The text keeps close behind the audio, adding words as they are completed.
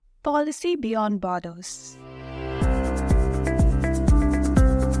Policy Beyond Borders.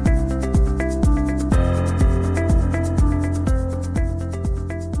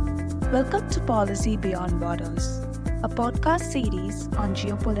 Welcome to Policy Beyond Borders, a podcast series on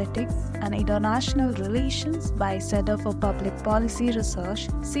geopolitics and international relations by Center for Public Policy Research,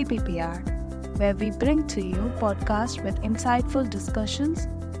 CPPR, where we bring to you podcasts with insightful discussions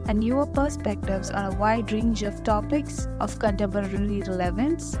and newer perspectives on a wide range of topics of contemporary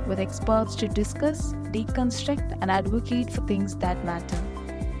relevance with experts to discuss, deconstruct, and advocate for things that matter.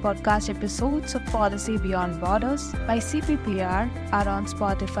 Podcast episodes of Policy Beyond Borders by CPPR are on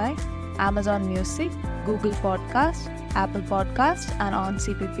Spotify, Amazon Music, Google Podcast, Apple Podcast, and on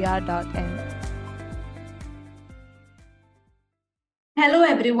cppr.in. Hello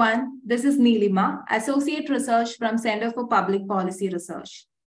everyone, this is Neelima, Associate Research from Center for Public Policy Research.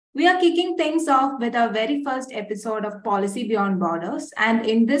 We are kicking things off with our very first episode of Policy Beyond Borders, and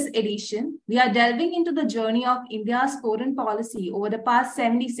in this edition, we are delving into the journey of India's foreign policy over the past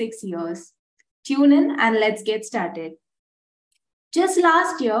 76 years. Tune in and let's get started. Just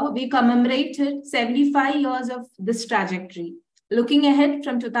last year, we commemorated 75 years of this trajectory. Looking ahead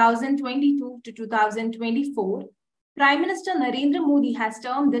from 2022 to 2024, Prime Minister Narendra Modi has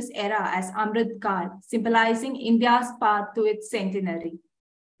termed this era as Amrit Kal, symbolizing India's path to its centenary.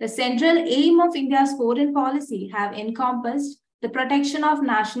 The central aim of India's foreign policy have encompassed the protection of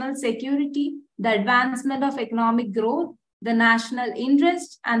national security, the advancement of economic growth, the national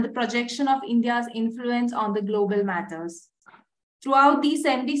interest, and the projection of India's influence on the global matters. Throughout these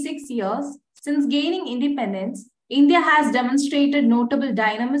 76 years, since gaining independence, India has demonstrated notable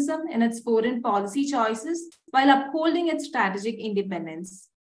dynamism in its foreign policy choices while upholding its strategic independence.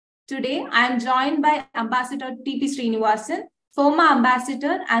 Today, I am joined by Ambassador T P Sreenivasan, former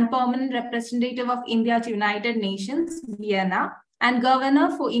ambassador and permanent representative of India to United Nations, Vienna, and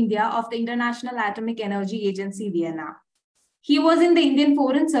governor for India of the International Atomic Energy Agency, Vienna. He was in the Indian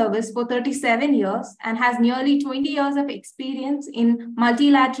Foreign Service for 37 years and has nearly 20 years of experience in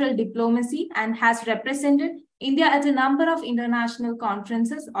multilateral diplomacy and has represented India at a number of international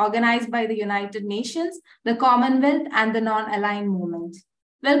conferences organized by the United Nations, the Commonwealth, and the Non-Aligned Movement.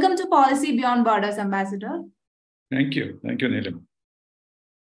 Welcome to Policy Beyond Borders, Ambassador. Thank you. Thank you, Neelima.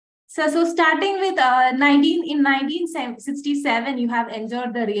 So starting with 1967, you have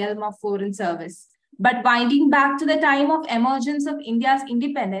entered the realm of foreign service. But winding back to the time of emergence of India's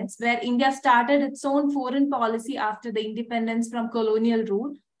independence, where India started its own foreign policy after the independence from colonial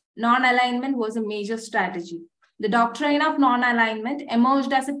rule, non-alignment was a major strategy. The doctrine of non-alignment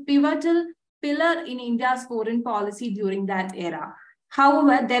emerged as a pivotal pillar in India's foreign policy during that era.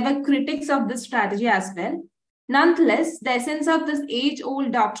 However, there were critics of this strategy as well. Nonetheless, the essence of this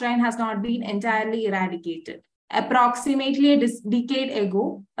age-old doctrine has not been entirely eradicated. Approximately a decade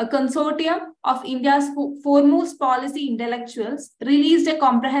ago, a consortium of India's foremost policy intellectuals released a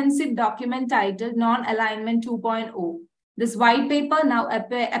comprehensive document titled Non-Alignment 2.0. This white paper, now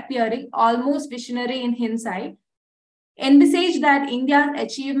appearing almost visionary in hindsight, envisaged that India's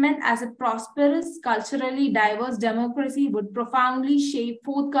achievement as a prosperous, culturally diverse democracy would profoundly shape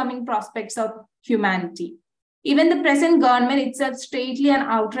forthcoming prospects of humanity. Even the present government itself straightly and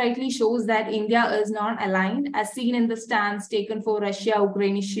outrightly shows that India is non-aligned, as seen in the stance taken for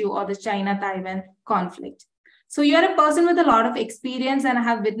Russia-Ukraine issue or the China-Taiwan conflict. So you're a person with a lot of experience and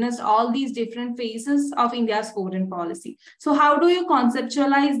have witnessed all these different phases of India's foreign policy. So how do you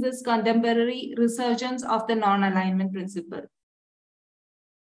conceptualize this contemporary resurgence of the non-alignment principle?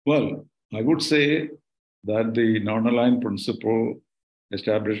 Well, I would say that the non-aligned principle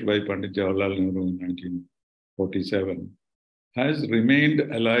established by Pandit Jawaharlal Nehru in 1947 has remained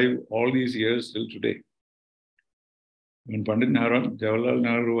alive all these years till today. When Pandit Jawaharlal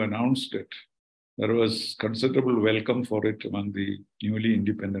Nehru announced it, there was considerable welcome for it among the newly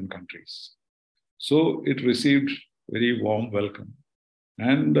independent countries. So it received very warm welcome.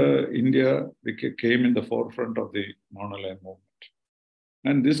 And India came in the forefront of the non-aligned movement.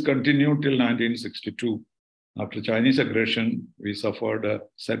 And this continued till 1962. After Chinese aggression, we suffered a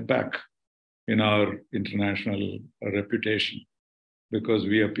setback in our international reputation because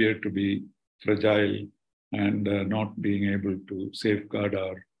we appeared to be fragile and not being able to safeguard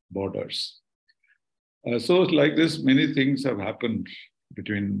our borders. So like this, many things have happened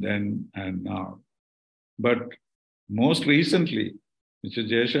between then and now. But most recently, Mr.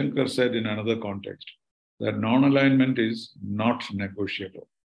 Jaishankar said in another context that non-alignment is not negotiable.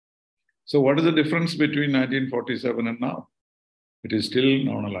 So what is the difference between 1947 and now? It is still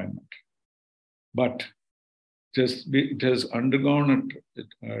non-alignment. But it has undergone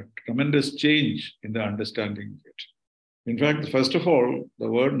a tremendous change in the understanding of it. In fact, first of all, the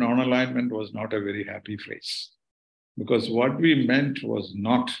word non-alignment was not a very happy phrase, because what we meant was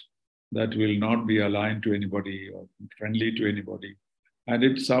not that we'll not be aligned to anybody or friendly to anybody. And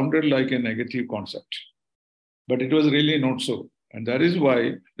it sounded like a negative concept, but it was really not so. And that is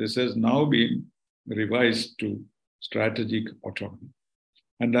why this has now been revised to strategic autonomy.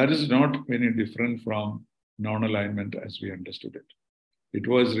 And that is not any different from non-alignment as we understood it. It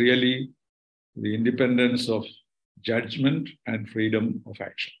was really the independence of judgment and freedom of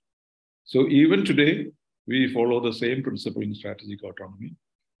action. So even today, we follow the same principle in strategic autonomy,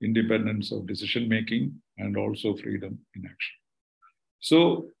 independence of decision-making and also freedom in action.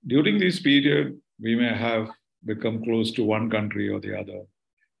 So during this period, we may have become close to one country or the other.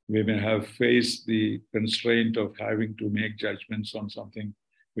 We may have faced the constraint of having to make judgments on something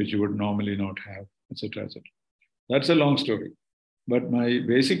which you would normally not have, etc., etc. That's a long story. But my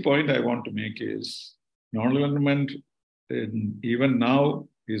basic point I want to make is non-alignment even now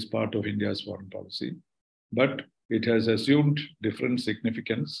is part of India's foreign policy, but it has assumed different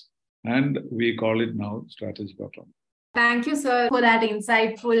significance, and we call it now strategic autonomy. Thank you, sir, for that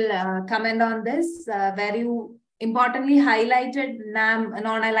insightful comment on this, where you importantly highlighted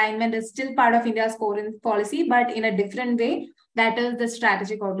non-alignment is still part of India's foreign policy, but in a different way, that is the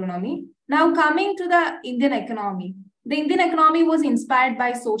strategic autonomy. Now, coming to the Indian economy. The Indian economy was inspired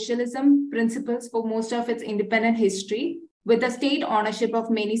by socialism principles for most of its independent history, with the state ownership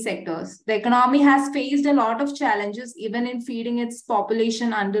of many sectors. The economy has faced a lot of challenges, even in feeding its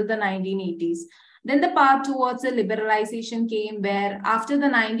population under the 1980s. Then the path towards the liberalization came, where after the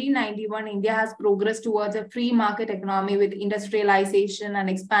 1991, India has progressed towards a free market economy with industrialization and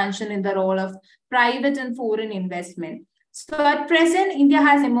expansion in the role of private and foreign investment. So at present, India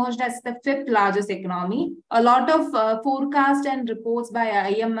has emerged as the fifth largest economy. A lot of forecasts and reports by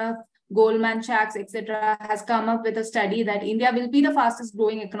IMF, Goldman Sachs, etc., has come up with a study that India will be the fastest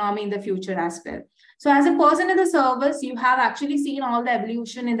growing economy in the future as well. So as a person in the service, you have actually seen all the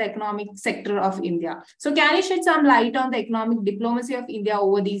evolution in the economic sector of India. So can you shed some light on the economic diplomacy of India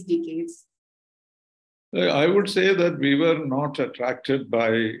over these decades? I would say that we were not attracted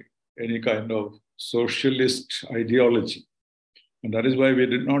by any kind of socialist ideology. And that is why we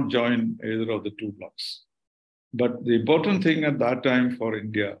did not join either of the two blocs. But the important thing at that time for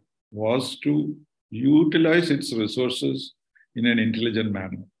India was to utilize its resources in an intelligent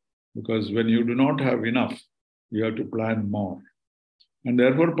manner. Because when you do not have enough, you have to plan more. And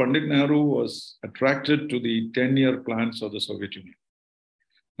therefore, Pandit Nehru was attracted to the 10-year plans of the Soviet Union.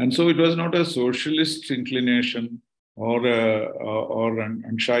 And so it was not a socialist inclination or an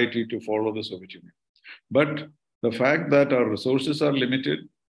anxiety to follow the Soviet Union. But the fact that our resources are limited,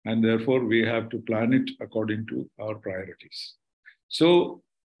 and therefore we have to plan it according to our priorities. So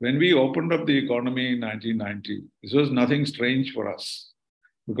when we opened up the economy in 1990, this was nothing strange for us,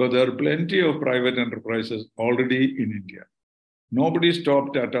 because there are plenty of private enterprises already in India. Nobody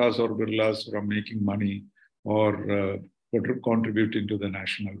stopped Tatas or Birlas from making money or contributing to the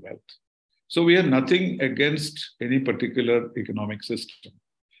national wealth. So we had nothing against any particular economic system.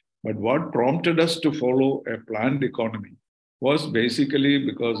 But what prompted us to follow a planned economy was basically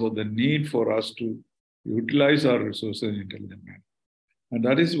because of the need for us to utilize our resources in an intelligent manner. And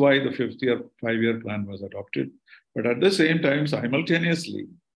that is why the five-year plan was adopted. But at the same time, simultaneously,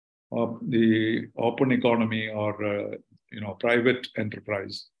 the open economy or private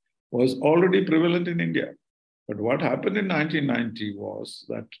enterprise was already prevalent in India. But what happened in 1990 was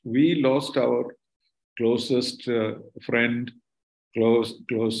that we lost our closest friend,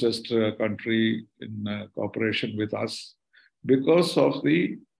 closest country in cooperation with us because of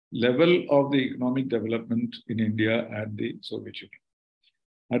the level of the economic development in India and the Soviet Union.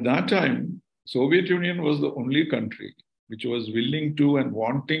 At that time, Soviet Union was the only country which was willing to and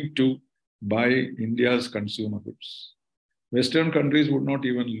wanting to buy India's consumer goods. Western countries would not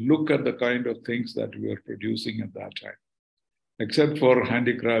even look at the kind of things that we were producing at that time, except for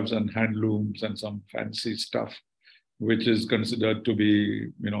handicrafts and handlooms and some fancy stuff, which is considered to be,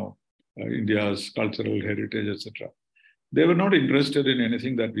 India's cultural heritage, etc. They were not interested in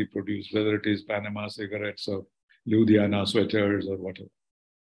anything that we produce, whether it is Panama cigarettes or Ludhiana sweaters or whatever.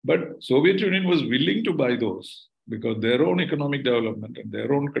 But Soviet Union was willing to buy those because their own economic development and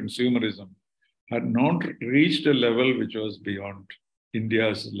their own consumerism had not reached a level which was beyond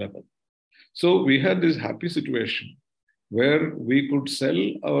India's level. So we had this happy situation where we could sell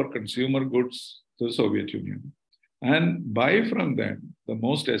our consumer goods to the Soviet Union and buy from them the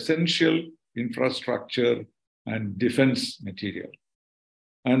most essential infrastructure and defense material.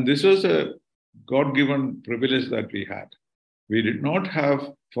 And this was a God-given privilege that we had. We did not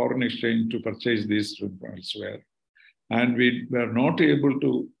have foreign exchange to purchase these from elsewhere. and we were not able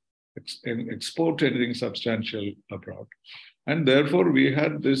to export anything substantial abroad. And therefore, we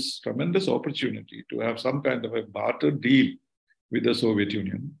had this tremendous opportunity to have some kind of a barter deal with the Soviet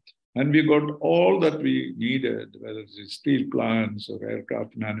Union. And we got all that we needed, whether it's steel plants or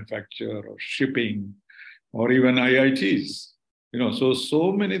aircraft manufacture or shipping or even IITs.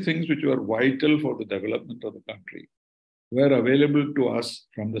 So many things which were vital for the development of the country were available to us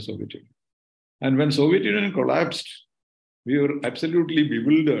from the Soviet Union. And when Soviet Union collapsed, we were absolutely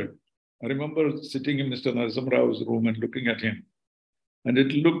bewildered. I remember sitting in Mr. Narasimha Rao's room and looking at him. And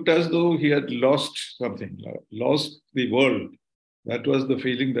it looked as though he had lost something, lost the world. That was the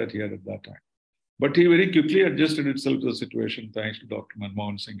feeling that he had at that time. But he very quickly adjusted itself to the situation, thanks to Dr.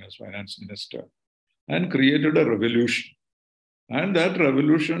 Manmohan Singh as finance minister, and created a revolution. And that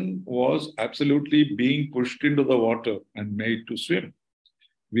revolution was absolutely being pushed into the water and made to swim.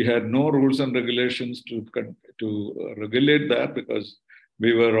 We had no rules and regulations to regulate that, because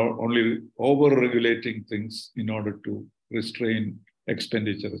we were only over-regulating things in order to restrain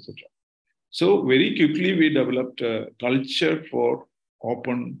expenditure, etc. So very quickly, we developed a culture for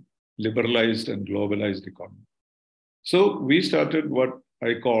open, liberalized, and globalized economy. So we started what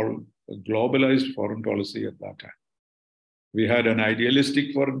I call a globalized foreign policy at that time. We had an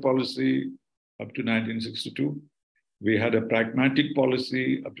idealistic foreign policy up to 1962. We had a pragmatic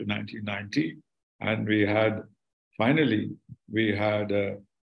policy up to 1990. And finally, we had a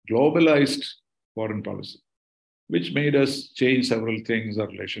globalized foreign policy, which made us change several things: our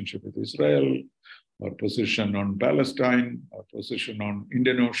relationship with Israel, our position on Palestine, our position on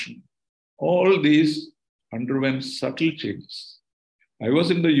Indian Ocean. All these underwent subtle changes. I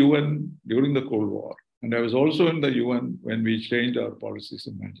was in the UN during the Cold War, and I was also in the UN when we changed our policies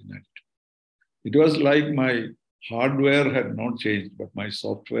in 1992. It was like my hardware had not changed, but my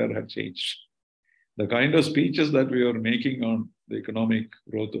software had changed. The kind of speeches that we were making on the economic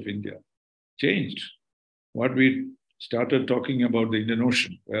growth of India changed. What we started talking about the Indian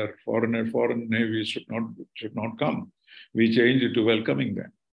Ocean, where foreign navies should not come, we changed it to welcoming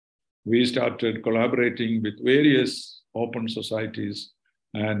them. We started collaborating with various open societies,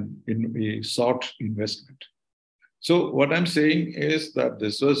 and we sought investment. So what I'm saying is that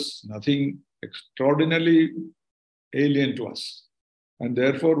this was nothing extraordinarily alien to us. And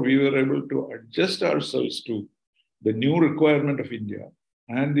therefore, we were able to adjust ourselves to the new requirement of India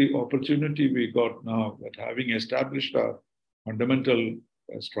and the opportunity we got now that, having established our fundamental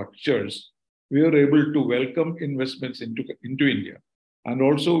structures, we were able to welcome investments into India. And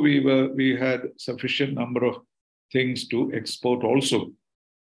also we had sufficient number of things to export also,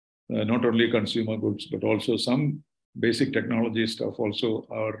 not only consumer goods, but also some basic technology stuff. Also,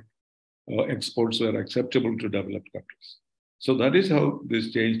 our exports were acceptable to developed countries. So that is how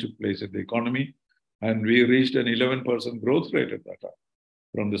this change took place in the economy. And we reached an 11% growth rate at that time,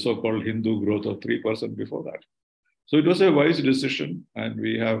 from the so-called Hindu growth of 3% before that. So it was a wise decision, and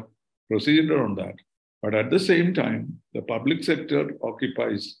we have proceeded on that. But at the same time, the public sector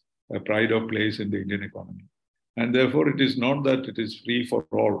occupies a pride of place in the Indian economy. And therefore, it is not that it is free for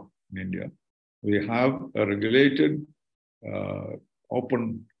all in India. We have a regulated,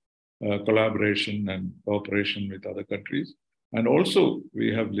 open collaboration and cooperation with other countries. And also,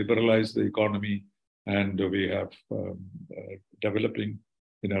 we have liberalized the economy, and we have developing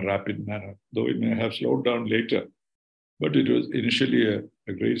in a rapid manner, though it may have slowed down later. But it was initially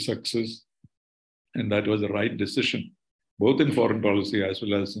a great success, and that was the right decision. Both in foreign policy as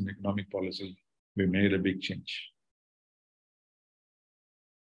well as in economic policy, we made a big change.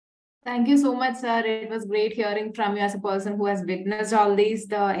 Thank you so much, sir. It was great hearing from you as a person who has witnessed all these,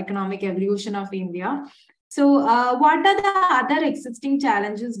 the economic evolution of India. So what are the other existing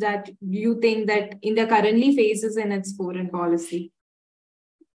challenges that you think that India currently faces in its foreign policy?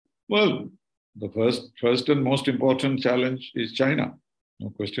 Well, the first and most important challenge is China, no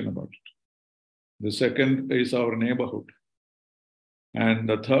question about it. The second is our neighborhood. And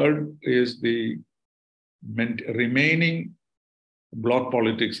the third is the remaining bloc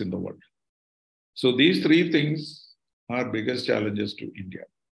politics in the world. So these three things are biggest challenges to India.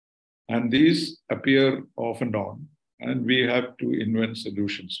 And these appear off and on, and we have to invent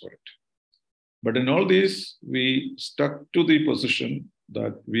solutions for it. But in all these, we stuck to the position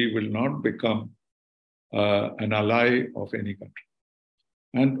that we will not become an ally of any country.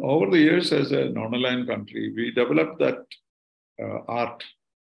 And over the years, as a non-aligned country, we developed that art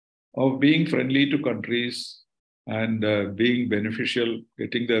of being friendly to countries and being beneficial,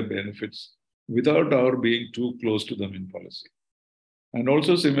 getting their benefits without our being too close to them in policy. And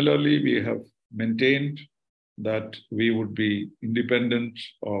also similarly, we have maintained that we would be independent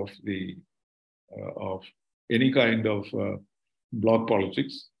of any kind of bloc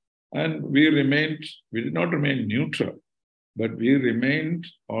politics. And we did not remain neutral, but we remained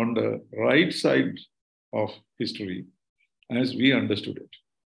on the right side of history as we understood it.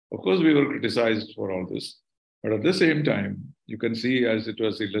 Of course, we were criticized for all this, but at the same time, you can see, as it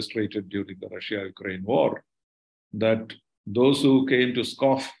was illustrated during the Russia-Ukraine war, that those who came to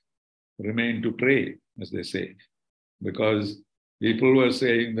scoff remained to pray, as they say, because people were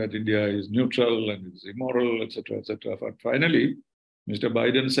saying that India is neutral and is immoral, etc., etc. But finally, Mr.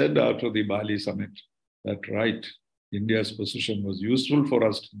 Biden said after the Bali summit that, right, India's position was useful for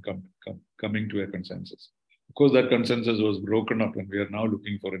us coming to a consensus. Of course, that consensus was broken up and we are now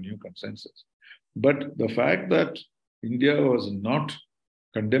looking for a new consensus. But the fact that India was not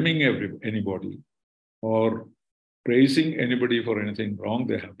condemning anybody or praising anybody for anything wrong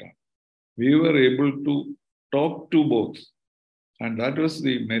they have done, we were able to talk to both. And that was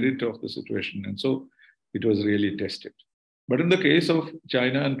the merit of the situation. And so it was really tested. But in the case of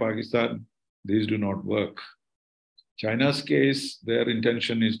China and Pakistan, these do not work. China's case, their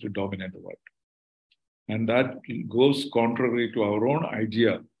intention is to dominate the world. And that goes contrary to our own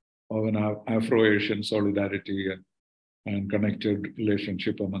idea of an Afro-Asian solidarity and connected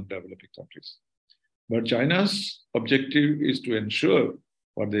relationship among developing countries. But China's objective is to ensure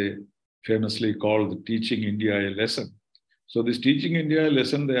what they famously call the teaching India a lesson. So this teaching India a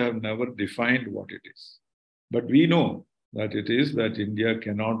lesson, they have never defined what it is. But we know that it is that India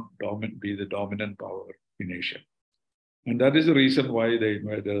cannot be the dominant power in Asia. And that is the reason why they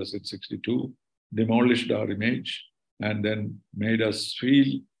invaded us in 1962, demolished our image, and then made us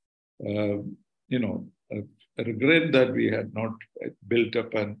feel, a regret that we had not built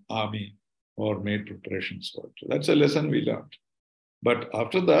up an army or made preparations for it. So that's a lesson we learned. But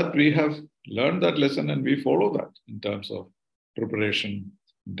after that, we have learned that lesson and we follow that in terms of preparation,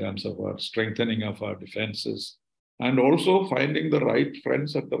 in terms of our strengthening of our defenses, and also finding the right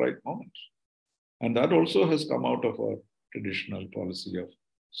friends at the right moment. And that also has come out of our traditional policy of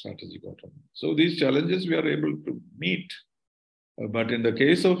strategic autonomy. So these challenges we are able to meet. But in the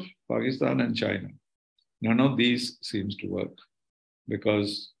case of Pakistan and China, none of these seems to work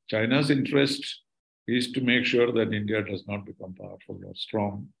because China's interest is to make sure that India does not become powerful or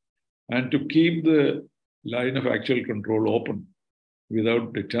strong and to keep the line of actual control open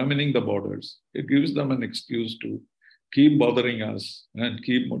without determining the borders. It gives them an excuse to keep bothering us and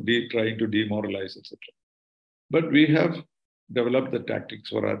keep trying to demoralize, etc. But we have developed the tactics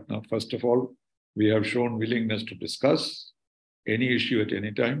for that. Now, first of all, we have shown willingness to discuss any issue at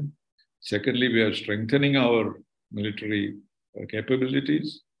any time. Secondly, we are strengthening our military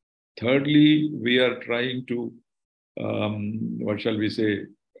capabilities. Thirdly, we are trying to,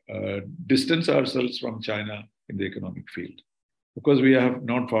 distance ourselves from China in the economic field. Because we have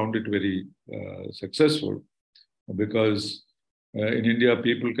not found it very successful, because in India,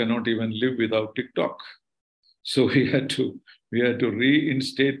 people cannot even live without TikTok. So we had to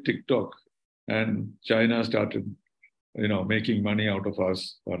reinstate TikTok, and China started, making money out of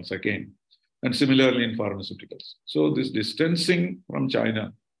us once again. And similarly in pharmaceuticals. So this distancing from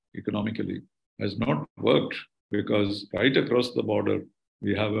China economically has not worked because right across the border,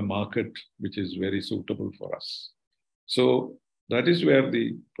 we have a market which is very suitable for us. So that is where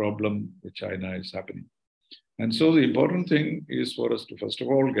the problem with China is happening. And so the important thing is for us to, first of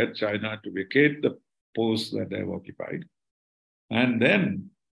all, get China to vacate the posts that they have occupied, and then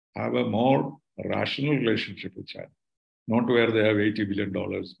have a more rational relationship with China, not where they have $80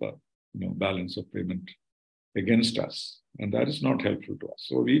 billion balance of payment against us. And that is not helpful to us.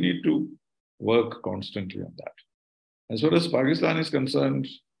 So we need to work constantly on that. As far as Pakistan is concerned,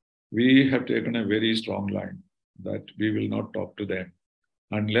 we have taken a very strong line that we will not talk to them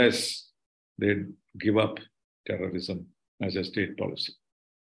unless they give up terrorism as a state policy.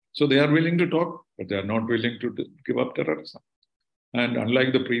 So they are willing to talk, but they are not willing to give up terrorism. And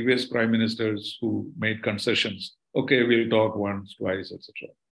unlike the previous prime ministers who made concessions, okay, we'll talk once, twice, etc.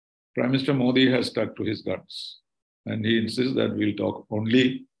 Prime Minister Modi has stuck to his guns, and he insists that we'll talk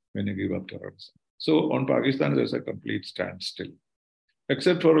only when you give up terrorism. So on Pakistan, there's a complete standstill.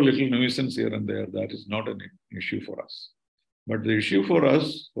 Except for a little nuisance here and there, that is not an issue for us. But the issue for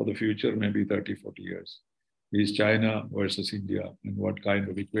us for the future, maybe 30, 40 years, is China versus India and what kind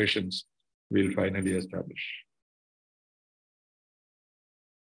of equations we'll finally establish.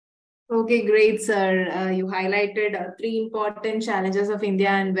 Okay, great, sir. You highlighted three important challenges of India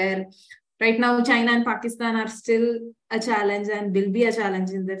and where right now China and Pakistan are still a challenge and will be a challenge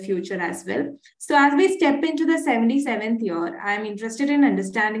in the future as well. So as we step into the 77th year, I'm interested in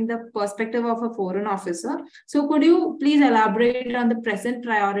understanding the perspective of a foreign officer. So could you please elaborate on the present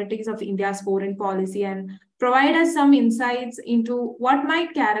priorities of India's foreign policy and provide us some insights into what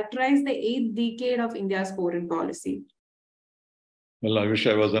might characterize the 8th decade of India's foreign policy. Well, I wish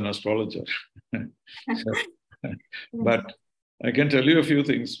I was an astrologer. But I can tell you a few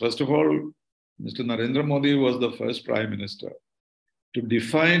things. First of all, Mr. Narendra Modi was the first Prime Minister to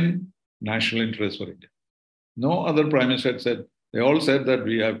define national interest for India. No other Prime Minister had said, they all said that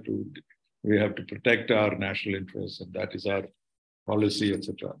we have to protect our national interests and that is our policy,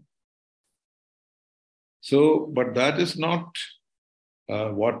 etc. So, but that is not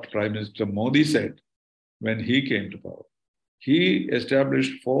what Prime Minister Modi said when he came to power. He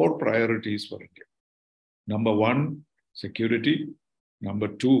established 4 priorities for India. Number 1, security. Number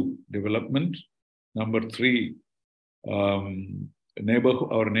 2, development. Number 3, our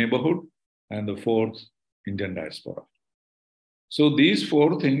neighborhood. And the 4th, Indian diaspora. So these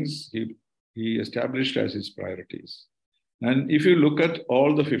 4 things he established as his priorities. And if you look at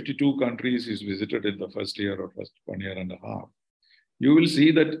all the 52 countries he's visited in the first year or first 1 year and a half, you will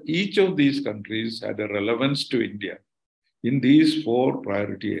see that each of these countries had a relevance to India in these 4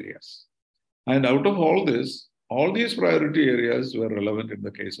 priority areas. And out of all this, all these priority areas were relevant in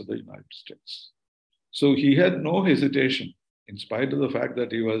the case of the United States. So he had no hesitation, in spite of the fact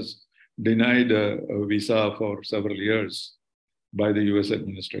that he was denied a visa for several years by the US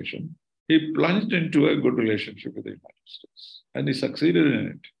administration. He plunged into a good relationship with the United States. And he succeeded in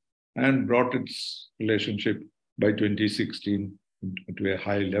it and brought its relationship by 2016 to a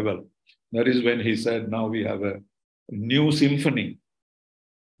high level. That is when he said, now we have a new symphony.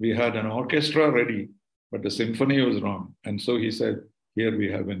 We had an orchestra ready, but the symphony was wrong. And so he said, here we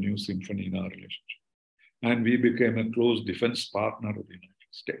have a new symphony in our relationship. And we became a close defense partner of the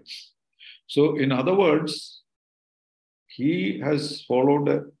United States. So in other words, he has followed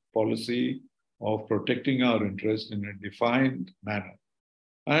a policy of protecting our interests in a defined manner.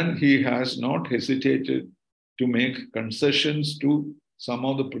 And he has not hesitated to make concessions to some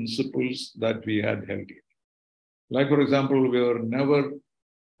of the principles that we had held in. Like, for example, we were never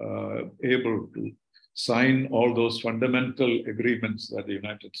able to sign all those fundamental agreements that the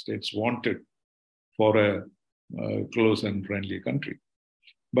United States wanted for a close and friendly country.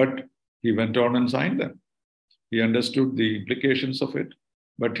 But he went on and signed them. He understood the implications of it,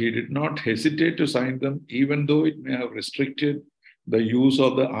 but he did not hesitate to sign them, even though it may have restricted the use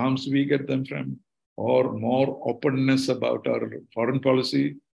of the arms we get them from, or more openness about our foreign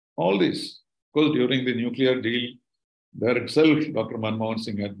policy, all this. Because during the nuclear deal, there itself, Dr. Manmohan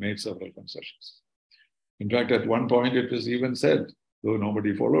Singh had made several concessions. In fact, at one point it was even said, though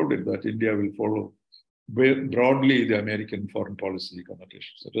nobody followed it, that India will follow broadly the American foreign policy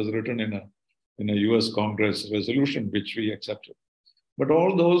connotations. It was written in a US Congress resolution, which we accepted. But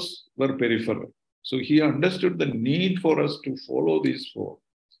all those were peripheral. So he understood the need for us to follow these 4.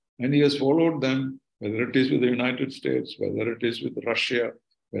 And he has followed them, whether it is with the United States, whether it is with Russia,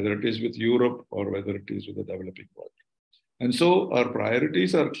 whether it is with Europe, or whether it is with the developing world. And so our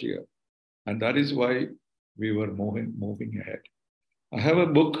priorities are clear. And that is why we were moving ahead. I have a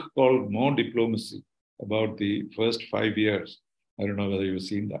book called More Diplomacy about the first 5 years. I don't know whether you've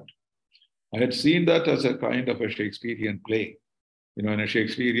seen that. I had seen that as a kind of a Shakespearean play. In a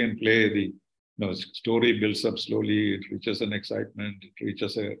Shakespearean play, the story builds up slowly, it reaches an excitement, it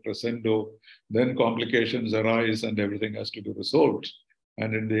reaches a crescendo, then complications arise and everything has to be resolved.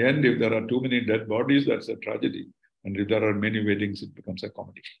 And in the end, if there are too many dead bodies, that's a tragedy. And if there are many weddings, it becomes a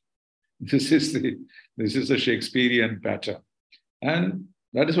comedy. This is a Shakespearean pattern. And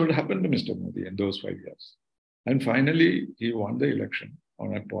that is what happened to Mr. Modi in those 5 years. And finally, he won the election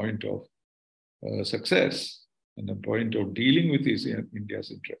on a point of success and a point of dealing with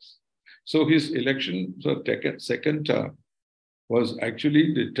India's interests. So his election, second term, was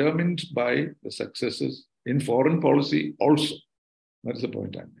actually determined by the successes in foreign policy also. That's the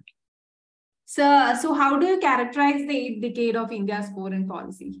point I'm making. So how do you characterize the 8th decade of India's foreign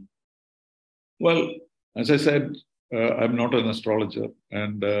policy? Well, as I said, I'm not an astrologer,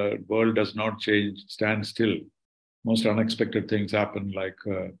 and the world does not stand still. Most unexpected things happen, like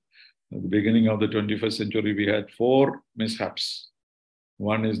at the beginning of the 21st century, we had 4 mishaps.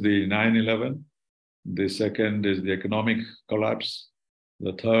 One is the 9/11, the second is the economic collapse,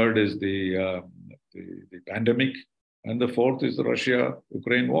 the third is the pandemic, and the fourth is the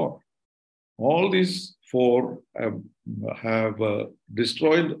Russia-Ukraine war. All these 4 have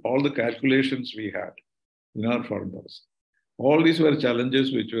destroyed all the calculations we had in our foreign policy. All these were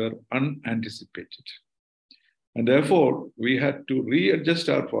challenges which were unanticipated. And therefore, we had to readjust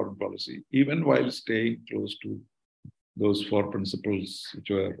our foreign policy, even while staying close to those 4 principles which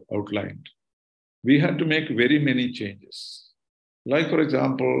were outlined. We had to make very many changes. Like, for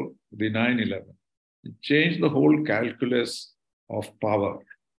example, the 9/11. change the whole calculus of power.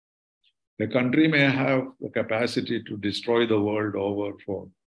 The country may have the capacity to destroy the world over for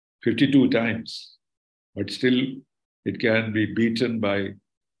 52 times, but still it can be beaten by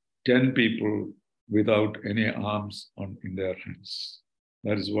 10 people without any arms in their hands.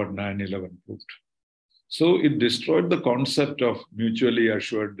 That is what 9/11 proved. So it destroyed the concept of mutually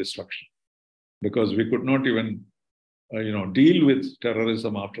assured destruction, because we could not even deal with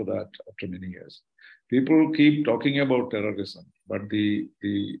terrorism after that, after many years. People keep talking about terrorism, but the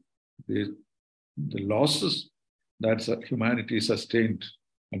losses that humanity sustained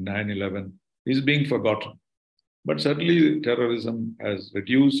on 9/11 is being forgotten. But certainly terrorism has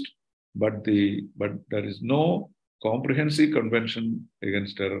reduced, but there is no comprehensive convention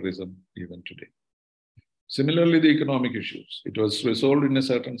against terrorism even today. Similarly, the economic issues. It was resolved in a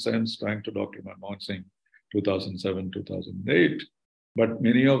certain sense, trying to Dr. Manmohan Singh, 2007, 2008, but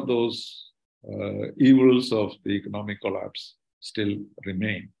many of those evils of the economic collapse still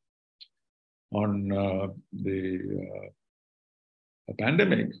remain. On the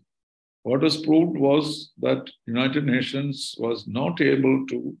pandemic, what was proved was that United Nations was not able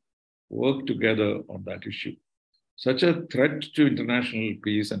to work together on that issue. Such a threat to international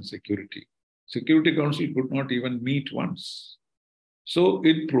peace and security. Security Council could not even meet once. So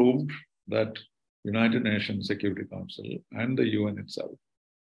it proved that United Nations Security Council and the UN itself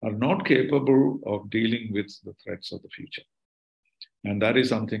are not capable of dealing with the threats of the future. And that is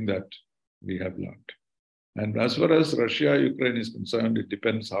something that we have learned. And as far as Russia-Ukraine is concerned, it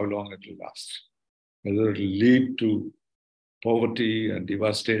depends how long it will last. Whether it will lead to poverty and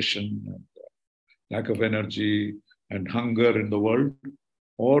devastation and lack of energy and hunger in the world,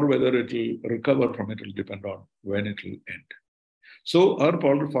 or whether it will recover from it will depend on when it will end. So our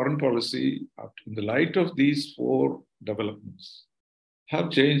foreign policy, in the light of these four developments, have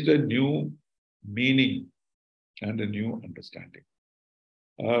changed a new meaning and a new understanding.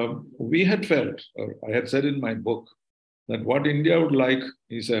 We had felt, or I had said in my book, that what India would like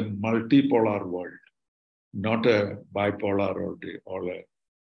is a multipolar world, not a bipolar or a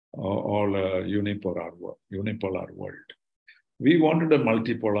unipolar world. We wanted a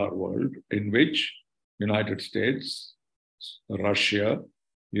multipolar world in which United States, Russia,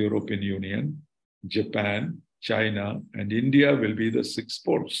 European Union, Japan, China, and India will be the 6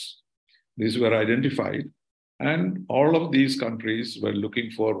 poles. These were identified, and all of these countries were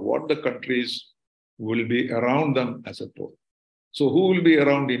looking for what the countries will be around them as a pole. So who will be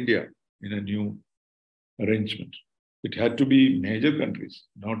around India in a new arrangement? It had to be major countries,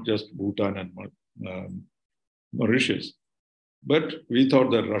 not just Bhutan and Mauritius. But we thought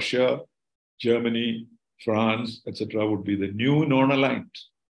that Russia, Germany, France, etc., would be the new non-aligned.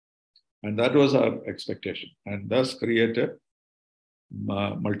 And that was our expectation, and thus create a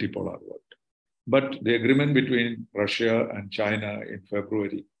multipolar world. But the agreement between Russia and China in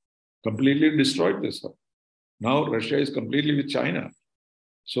February completely destroyed this. Now Russia is completely with China.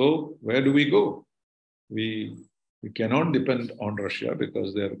 So where do we go? We cannot depend on Russia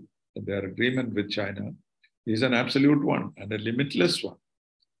because their agreement with China is an absolute one and a limitless one.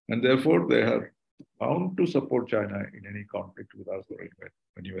 And therefore, they are bound to support China in any conflict with us or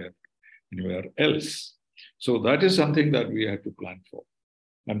anywhere else. So that is something that we have to plan for.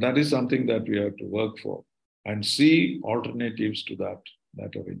 And that is something that we have to work for and see alternatives to that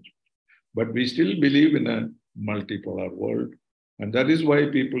arrangement. But we still believe in a multipolar world. And that is why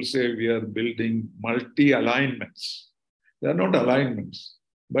people say we are building multi-alignments. They are not alignments,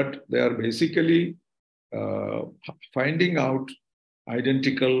 but they are basically finding out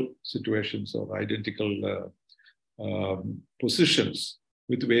identical situations or identical positions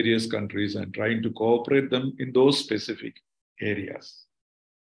with various countries and trying to cooperate them in those specific areas.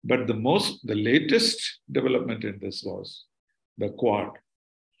 But the latest development in this was the Quad.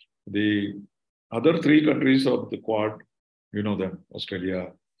 The other 3 countries of the Quad, you know them,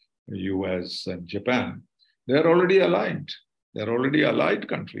 Australia, US, and Japan, they are already aligned. They are already allied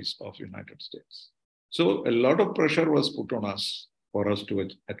countries of the United States. So a lot of pressure was put on us for us to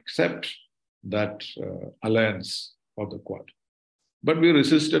accept that alliance of the Quad. But we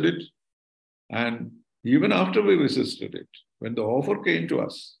resisted it. And even after we resisted it, when the offer came to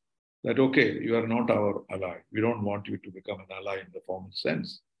us that, okay, you are not our ally, we don't want you to become an ally in the formal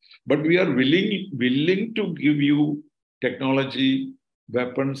sense, but we are willing to give you technology,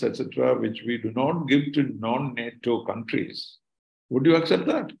 weapons, etc., which we do not give to non-NATO countries. Would you accept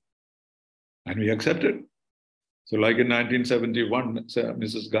that? And we accepted. So like in 1971,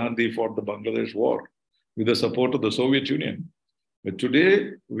 Mrs. Gandhi fought the Bangladesh war with the support of the Soviet Union. But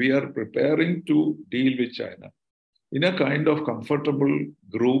today, we are preparing to deal with China. in a kind of comfortable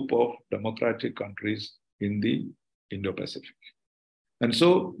group of democratic countries in the Indo-Pacific. And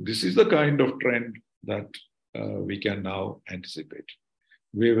so this is the kind of trend that we can now anticipate.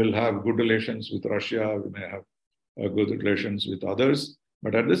 We will have good relations with Russia, we may have good relations with others,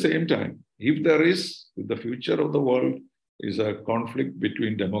 but at the same time, if there is, if the future of the world is a conflict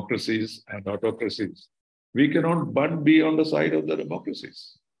between democracies and autocracies, we cannot but be on the side of the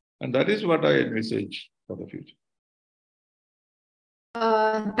democracies. And that is what I envisage for the future.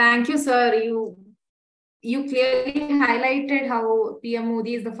 Thank you, sir. You clearly highlighted how PM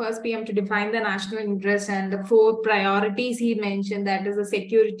Modi is the first PM to define the national interest and the 4 priorities he mentioned, that is the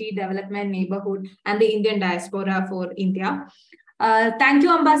security, development, neighborhood, and the Indian diaspora for India. Thank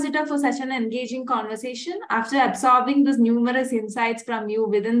you, Ambassador, for such an engaging conversation. After absorbing these numerous insights from you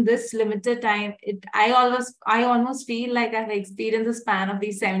within this limited time, I almost feel like I've experienced the span of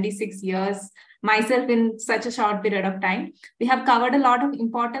these 76 years myself in such a short period of time. We have covered a lot of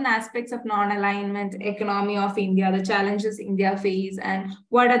important aspects of non-alignment, economy of India, the challenges India faces, and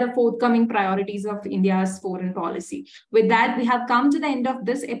what are the forthcoming priorities of India's foreign policy. With that, we have come to the end of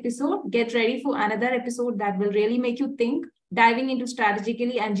this episode. Get ready for another episode that will really make you think, diving into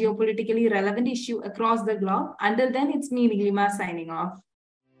strategically and geopolitically relevant issue across the globe. Until then, it's me, Neelima, signing off.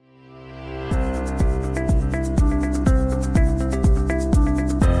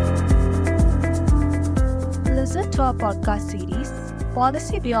 Listen to our podcast series,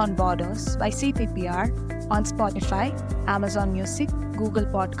 Policy Beyond Borders by CPPR on Spotify, Amazon Music, Google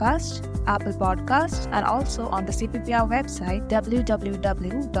Podcast, Apple Podcast, and also on the CPPR website,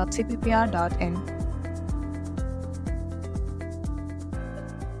 www.cppr.in.